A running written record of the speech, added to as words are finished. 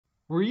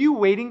Were you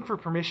waiting for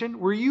permission?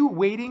 Were you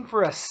waiting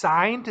for a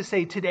sign to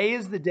say today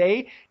is the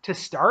day to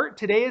start?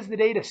 Today is the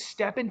day to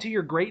step into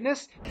your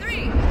greatness?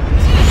 3.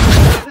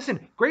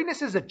 Listen,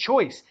 greatness is a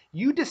choice.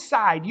 You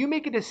decide, you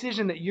make a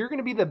decision that you're going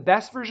to be the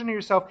best version of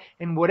yourself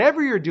in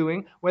whatever you're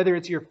doing, whether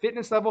it's your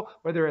fitness level,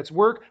 whether it's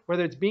work,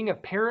 whether it's being a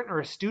parent or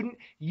a student.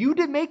 You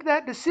did make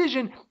that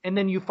decision and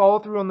then you follow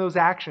through on those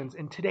actions.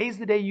 And today's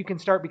the day you can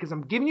start because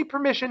I'm giving you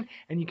permission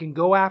and you can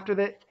go after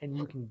that and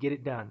you can get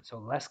it done. So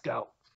let's go.